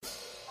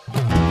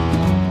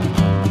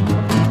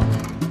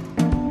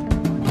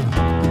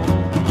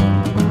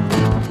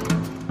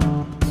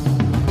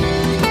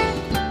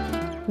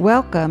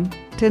Welcome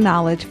to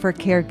Knowledge for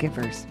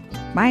Caregivers.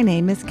 My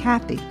name is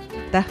Kathy,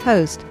 the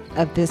host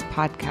of this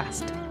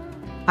podcast.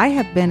 I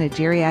have been a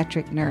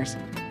geriatric nurse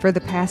for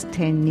the past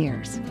 10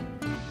 years.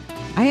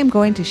 I am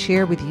going to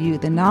share with you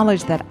the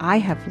knowledge that I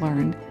have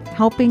learned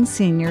helping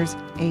seniors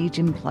age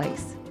in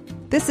place.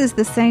 This is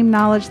the same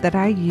knowledge that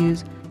I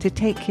use to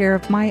take care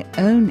of my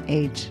own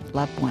aged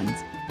loved ones.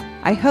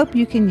 I hope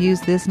you can use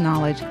this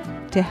knowledge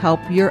to help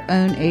your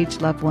own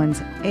aged loved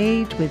ones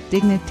age with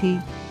dignity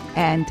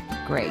and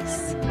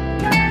grace.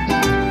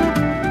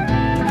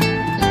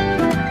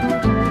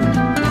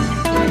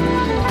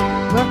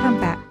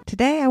 Welcome back.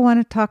 Today I want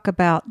to talk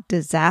about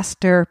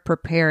disaster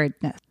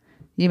preparedness.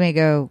 You may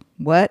go,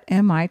 what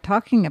am I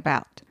talking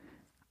about?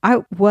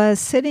 I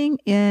was sitting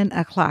in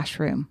a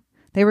classroom.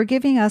 They were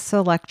giving us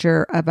a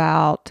lecture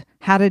about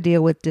how to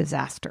deal with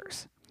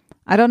disasters.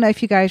 I don't know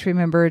if you guys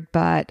remembered,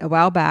 but a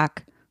while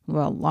back,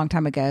 a long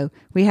time ago,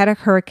 we had a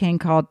hurricane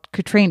called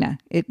Katrina.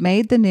 It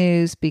made the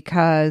news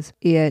because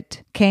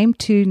it came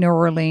to New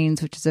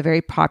Orleans, which is a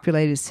very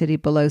populated city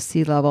below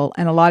sea level,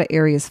 and a lot of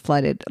areas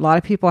flooded. A lot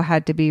of people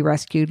had to be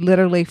rescued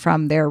literally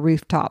from their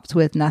rooftops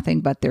with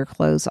nothing but their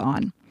clothes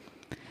on.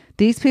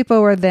 These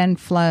people were then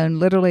flown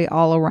literally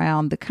all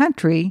around the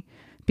country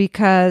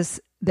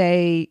because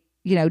they,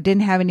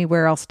 didn't have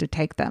anywhere else to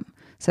take them.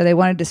 So they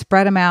wanted to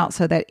spread them out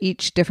so that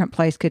each different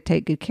place could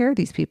take good care of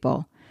these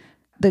people.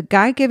 The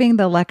guy giving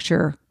the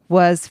lecture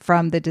was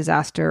from the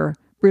disaster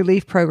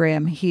relief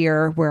program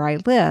here where I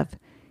live.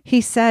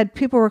 He said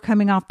people were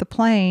coming off the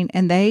plane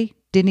and they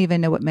didn't even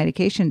know what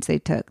medications they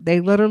took. They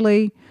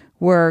literally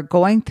were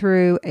going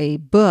through a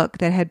book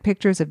that had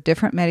pictures of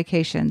different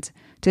medications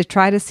to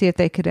try to see if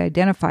they could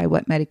identify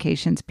what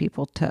medications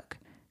people took.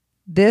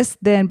 This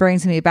then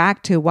brings me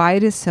back to why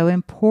it is so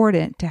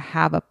important to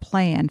have a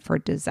plan for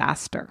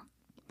disaster.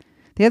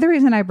 The other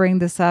reason I bring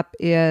this up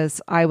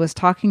is I was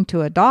talking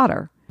to a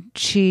daughter.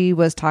 She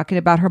was talking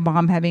about her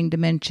mom having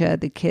dementia.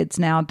 The kids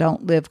now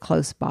don't live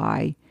close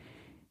by.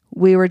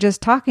 We were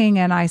just talking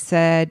and I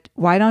said,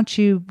 why don't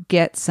you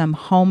get some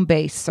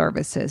home-based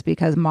services?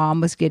 Because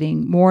mom was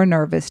getting more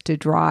nervous to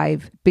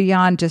drive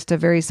beyond just a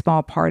very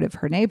small part of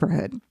her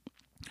neighborhood.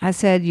 I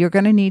said, you're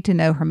going to need to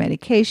know her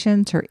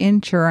medications, her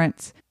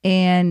insurance.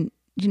 And,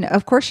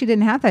 of course she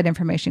didn't have that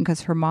information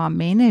because her mom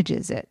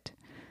manages it.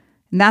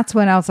 And that's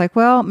when I was like,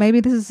 well, maybe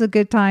this is a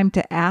good time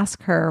to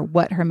ask her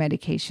what her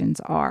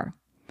medications are.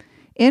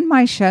 In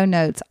my show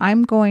notes,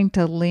 I'm going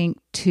to link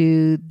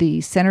to the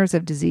Centers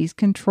of Disease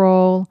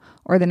Control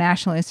or the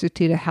National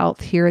Institute of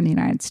Health here in the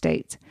United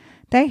States.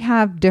 They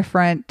have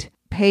different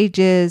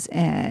pages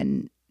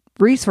and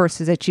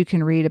resources that you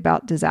can read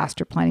about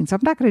disaster planning. So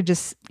I'm not going to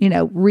just,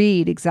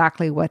 read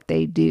exactly what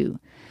they do.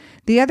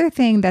 The other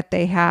thing that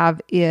they have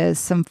is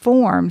some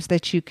forms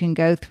that you can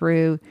go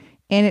through,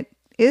 and it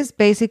is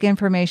basic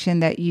information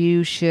that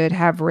you should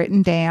have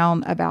written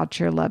down about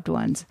your loved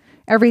ones.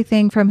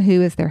 Everything from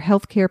who is their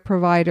healthcare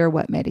provider,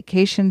 what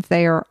medications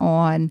they are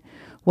on,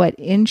 what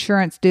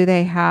insurance do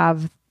they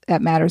have.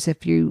 That matters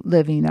if you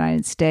live in the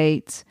United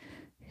States.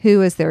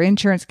 Who is their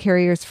insurance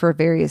carriers for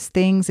various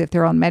things. If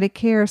they're on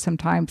Medicare,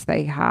 sometimes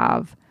they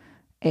have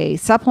a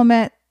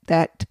supplement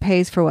that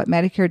pays for what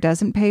Medicare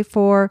doesn't pay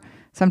for.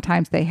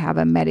 Sometimes they have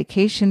a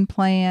medication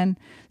plan.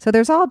 So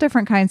there's all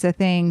different kinds of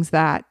things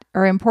that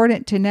are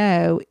important to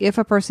know if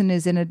a person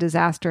is in a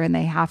disaster and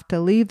they have to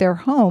leave their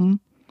home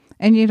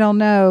and you don't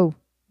know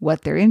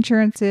what their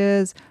insurance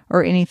is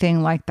or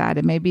anything like that.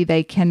 And maybe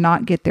they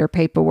cannot get their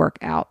paperwork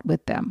out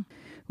with them.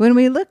 When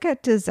we look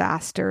at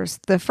disasters,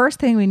 the first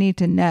thing we need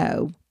to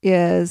know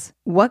is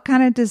what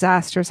kind of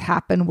disasters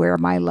happen where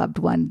my loved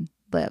one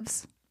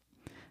lives.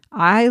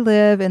 I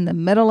live in the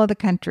middle of the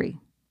country.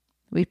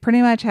 We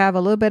pretty much have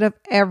a little bit of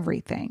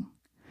everything.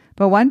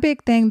 But one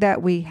big thing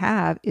that we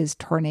have is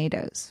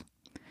tornadoes.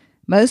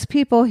 Most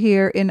people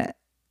here in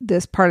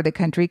this part of the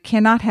country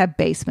cannot have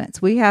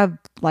basements. We have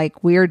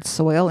like weird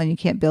soil and you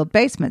can't build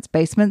basements.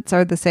 Basements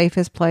are the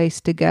safest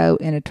place to go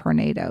in a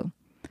tornado.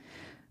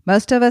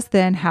 Most of us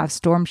then have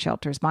storm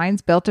shelters.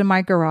 Mine's built in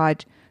my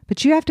garage,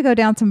 but you have to go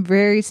down some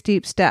very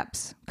steep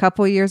steps. A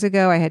couple of years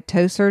ago, I had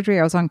toe surgery.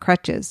 I was on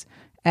crutches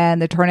and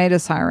the tornado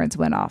sirens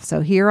went off. So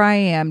here I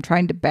am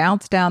trying to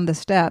bounce down the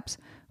steps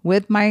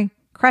with my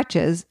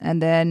crutches and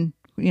then,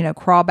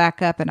 crawl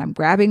back up, and I'm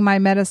grabbing my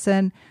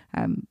medicine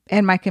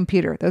and my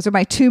computer. Those are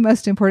my two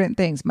most important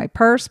things, my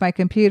purse, my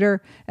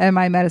computer, and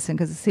my medicine,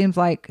 because it seems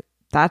like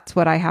that's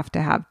what I have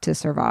to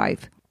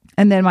survive.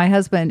 And then my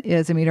husband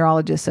is a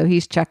meteorologist, so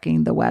he's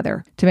checking the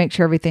weather to make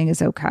sure everything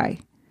is okay.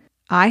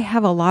 I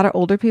have a lot of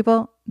older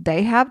people.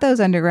 They have those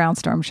underground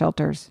storm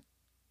shelters.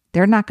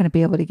 They're not going to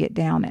be able to get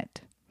down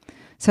it.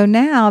 So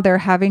now they're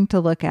having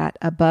to look at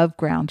above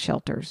ground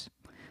shelters.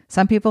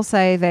 Some people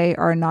say they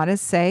are not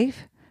as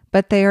safe,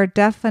 but they are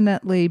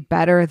definitely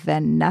better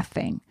than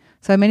nothing.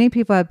 So many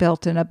people have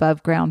built an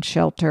above ground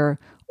shelter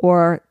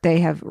or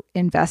they have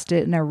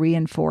invested in a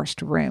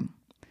reinforced room.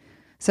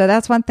 So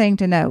that's one thing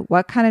to know.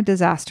 What kind of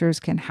disasters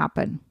can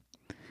happen?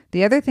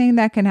 The other thing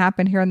that can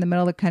happen here in the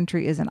middle of the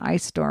country is an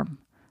ice storm.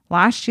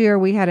 Last year,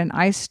 we had an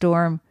ice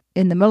storm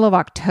in the middle of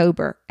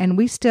October, and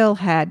we still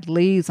had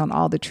leaves on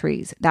all the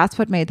trees. That's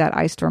what made that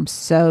ice storm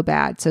so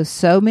bad.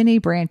 So many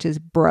branches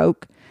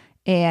broke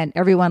and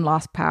everyone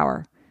lost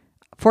power.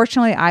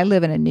 Fortunately, I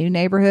live in a new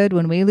neighborhood.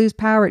 When we lose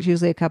power, it's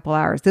usually a couple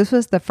hours. This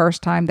was the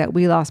first time that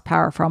we lost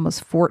power for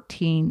almost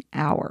 14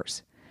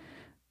 hours.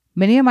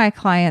 Many of my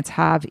clients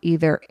have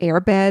either air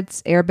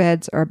beds. Air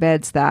beds are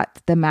beds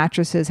that the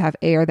mattresses have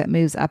air that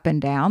moves up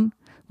and down.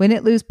 When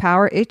it loses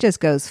power, it just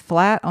goes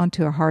flat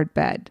onto a hard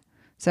bed.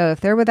 So if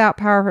they're without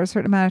power for a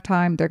certain amount of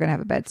time, they're going to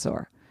have a bed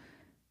sore.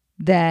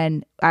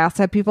 Then I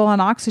also have people on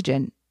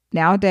oxygen.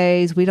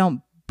 Nowadays, we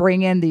don't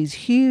bring in these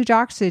huge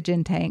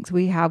oxygen tanks.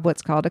 We have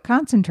what's called a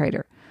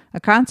concentrator. A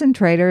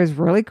concentrator is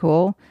really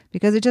cool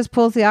because it just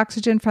pulls the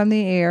oxygen from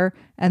the air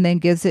and then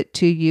gives it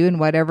to you in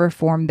whatever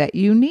form that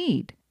you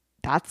need.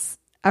 That's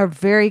a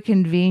very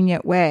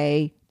convenient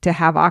way to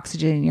have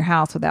oxygen in your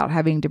house without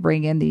having to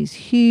bring in these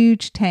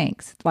huge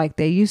tanks like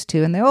they used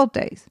to in the old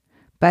days.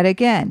 But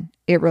again,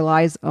 it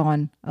relies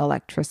on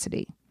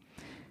electricity.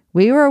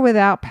 We were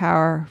without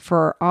power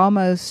for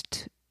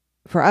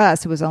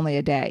us, it was only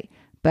a day.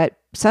 But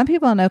some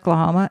people in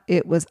Oklahoma,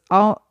 it was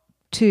all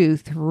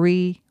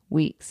 2-3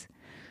 weeks.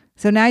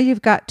 So now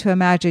you've got to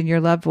imagine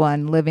your loved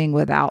one living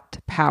without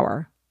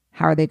power.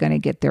 How are they going to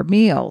get their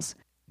meals?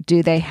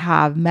 Do they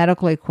have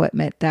medical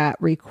equipment that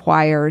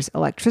requires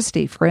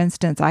electricity? For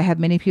instance, I have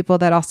many people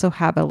that also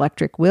have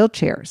electric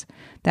wheelchairs.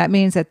 That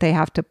means that they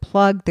have to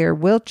plug their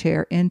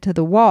wheelchair into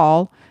the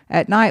wall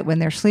at night when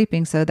they're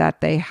sleeping so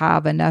that they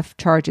have enough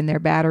charge in their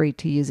battery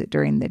to use it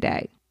during the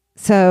day.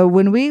 So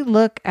when we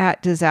look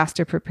at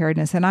disaster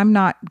preparedness, and I'm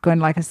not going,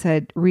 like I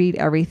said, read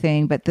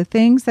everything, but the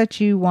things that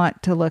you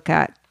want to look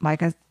at,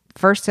 like I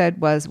first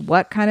said, was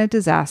what kind of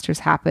disasters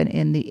happen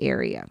in the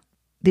area.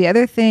 The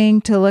other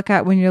thing to look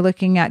at when you're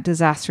looking at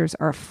disasters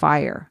are a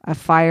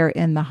fire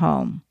in the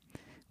home.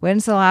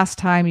 When's the last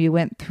time you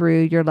went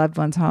through your loved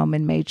one's home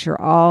and made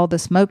sure all the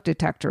smoke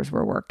detectors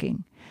were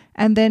working?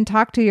 And then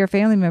talk to your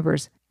family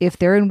members. If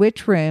they're in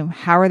which room,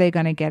 how are they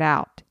going to get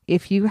out?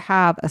 If you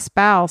have a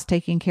spouse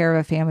taking care of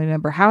a family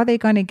member, how are they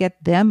going to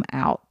get them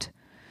out?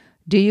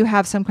 Do you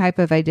have some type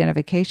of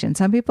identification?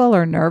 Some people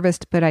are nervous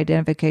to put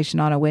identification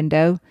on a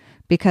window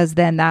because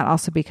then that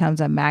also becomes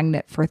a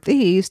magnet for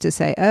thieves to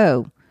say,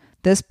 oh,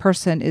 this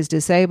person is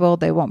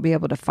disabled, they won't be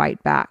able to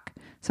fight back.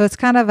 So it's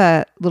kind of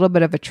a little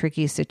bit of a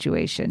tricky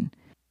situation.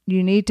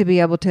 You need to be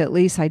able to at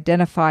least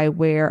identify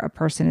where a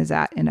person is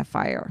at in a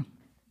fire.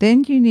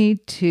 Then you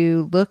need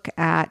to look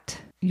at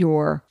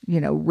your,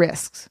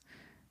 risks.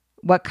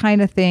 What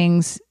kind of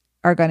things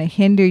are going to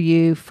hinder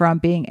you from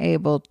being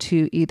able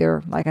to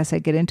either, like I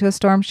said, get into a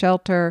storm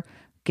shelter,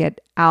 get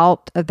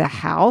out of the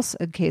house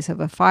in case of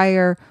a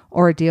fire,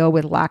 or deal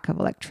with lack of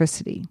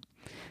electricity.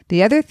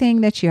 The other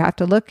thing that you have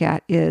to look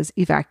at is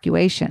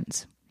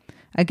evacuations.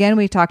 Again,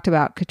 we talked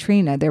about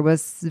Katrina. There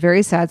was a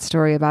very sad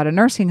story about a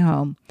nursing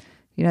home.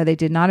 They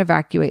did not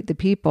evacuate the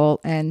people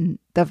and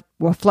the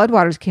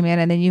floodwaters came in,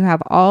 and then you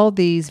have all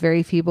these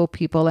very feeble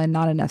people and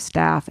not enough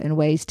staff and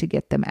ways to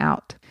get them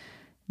out.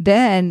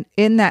 Then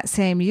in that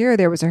same year,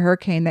 there was a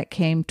hurricane that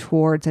came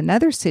towards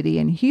another city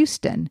in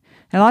Houston.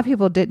 And a lot of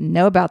people didn't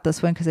know about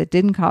this one because it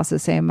didn't cause the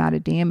same amount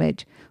of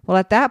damage. Well,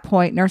 at that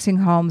point, nursing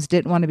homes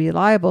didn't want to be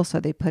liable, so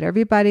they put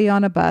everybody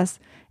on a bus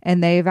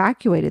and they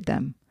evacuated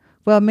them.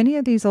 Well, many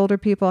of these older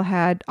people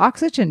had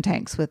oxygen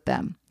tanks with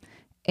them.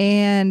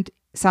 And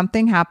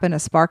something happened, a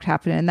spark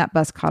happened, and that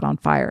bus caught on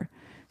fire.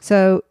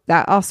 So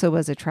that also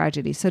was a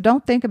tragedy. So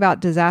don't think about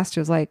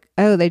disasters like,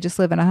 oh, they just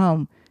live in a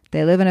home.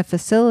 They live in a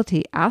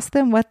facility. Ask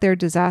them what their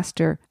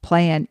disaster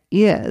plan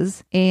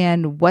is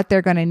and what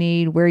they're going to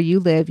need. Where you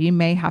live, you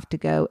may have to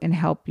go and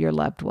help your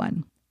loved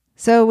one.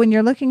 So when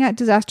you're looking at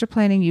disaster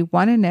planning, you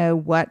want to know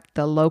what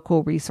the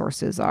local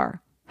resources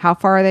are. How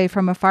far are they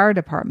from a fire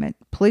department,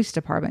 police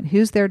department?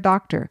 Who's their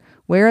doctor?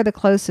 Where are the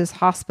closest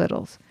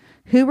hospitals?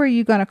 Who are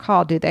you going to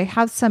call? Do they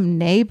have some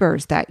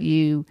neighbors that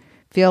you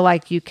feel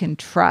like you can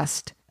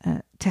trust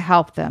to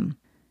help them?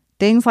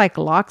 Things like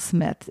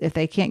locksmiths, if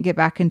they can't get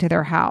back into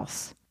their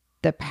house.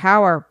 The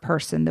power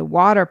person, the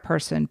water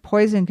person,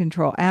 poison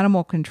control,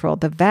 animal control,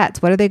 the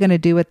vets. What are they going to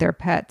do with their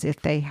pets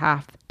if they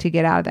have to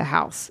get out of the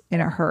house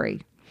in a hurry?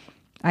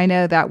 I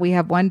know that we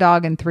have 1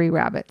 dog and 3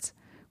 rabbits.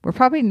 We're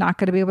probably not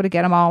going to be able to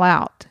get them all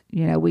out.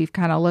 We've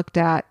kind of looked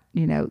at,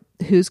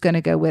 who's going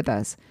to go with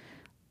us.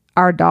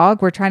 Our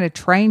dog, we're trying to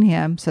train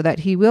him so that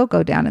he will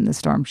go down in the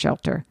storm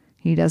shelter.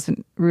 He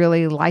doesn't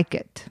really like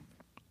it.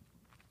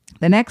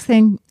 The next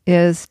thing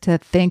is to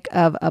think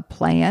of a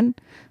plan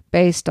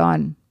based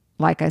on,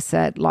 like I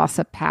said, loss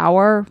of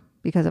power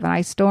because of an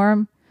ice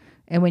storm.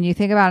 And when you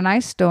think about an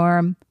ice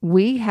storm,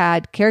 we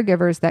had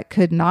caregivers that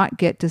could not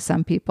get to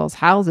some people's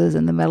houses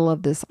in the middle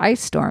of this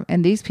ice storm.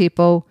 And these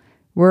people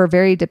were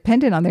very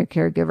dependent on their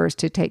caregivers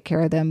to take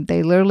care of them.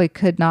 They literally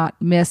could not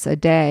miss a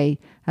day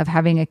of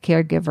having a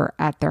caregiver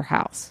at their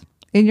house.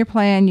 In your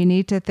plan, you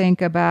need to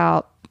think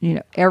about,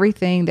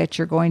 everything that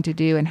you're going to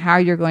do and how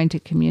you're going to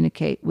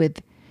communicate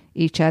with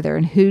each other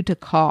and who to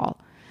call.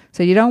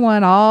 So you don't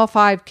want all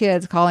 5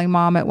 kids calling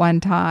mom at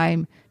one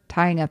time,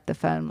 tying up the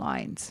phone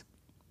lines.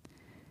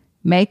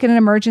 Make an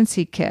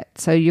emergency kit.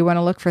 So you want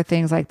to look for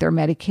things like their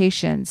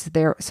medications,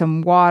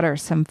 some water,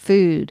 some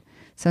food,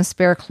 some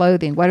spare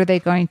clothing. What are they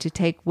going to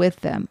take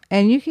with them?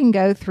 And you can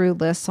go through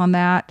lists on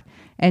that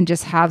and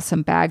just have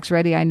some bags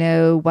ready. I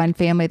know one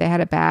family, they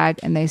had a bag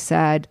and they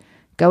said,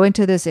 go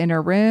into this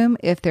inner room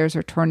if there's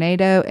a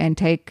tornado and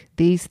take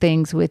these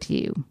things with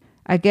you.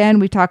 Again,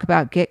 we talk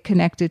about get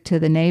connected to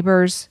the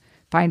neighbors,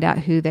 find out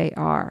who they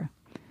are.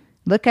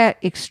 Look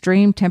at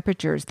extreme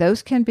temperatures.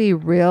 Those can be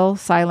real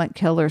silent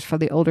killers for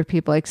the older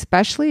people,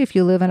 especially if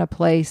you live in a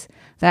place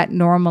that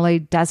normally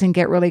doesn't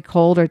get really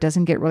cold or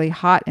doesn't get really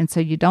hot. And so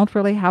you don't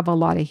really have a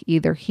lot of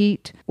either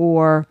heat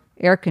or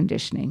air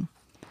conditioning.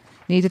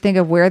 You need to think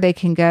of where they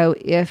can go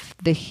if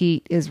the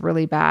heat is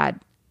really bad.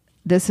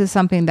 This is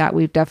something that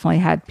we've definitely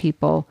had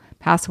people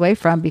pass away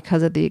from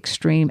because of the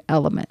extreme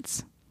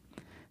elements.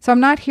 So I'm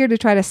not here to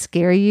try to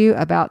scare you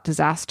about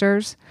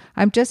disasters.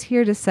 I'm just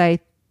here to say,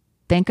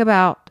 think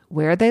about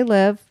where they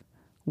live,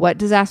 what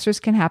disasters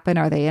can happen.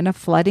 Are they in a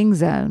flooding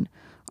zone?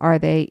 Are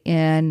they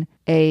in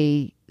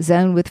a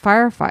zone with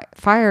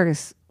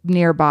fires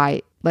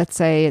nearby? Let's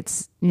say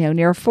it's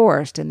near a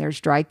forest and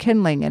there's dry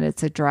kindling and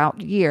it's a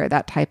drought year,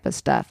 that type of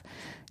stuff.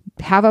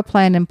 Have a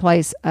plan in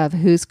place of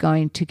who's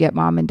going to get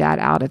mom and dad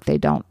out if they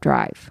don't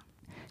drive.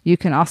 You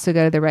can also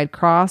go to the Red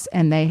Cross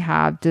and they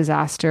have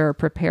disaster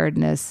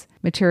preparedness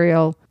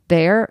material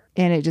there,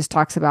 and it just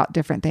talks about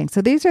different things.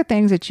 So these are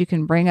things that you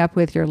can bring up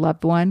with your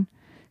loved one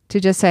to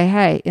just say,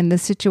 hey, in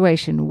this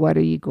situation, what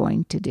are you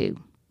going to do?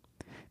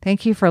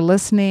 Thank you for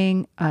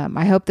listening.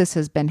 I hope this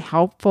has been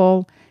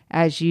helpful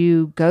as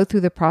you go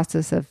through the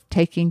process of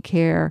taking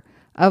care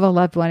of a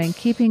loved one and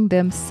keeping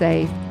them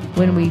safe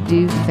when we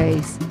do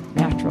face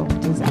natural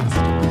disasters.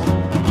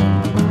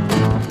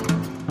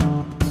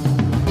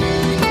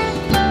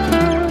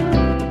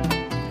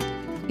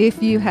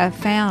 If you have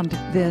found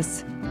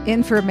this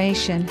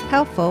information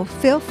helpful,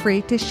 feel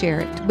free to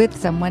share it with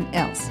someone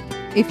else.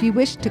 If you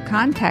wish to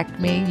contact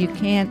me, you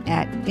can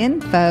at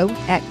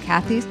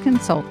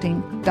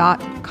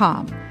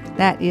info@kathysconsulting.com.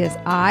 That is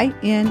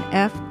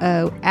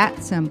INFO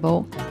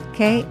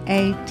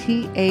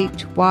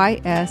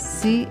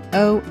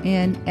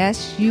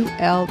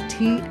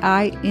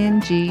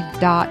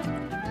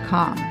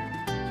 @KATHYSCONSULTING.com.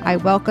 I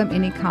welcome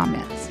any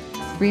comments.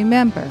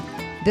 Remember,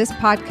 this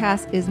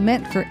podcast is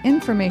meant for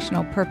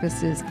informational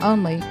purposes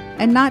only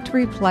and not to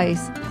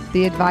replace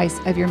the advice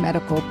of your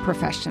medical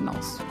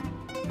professionals.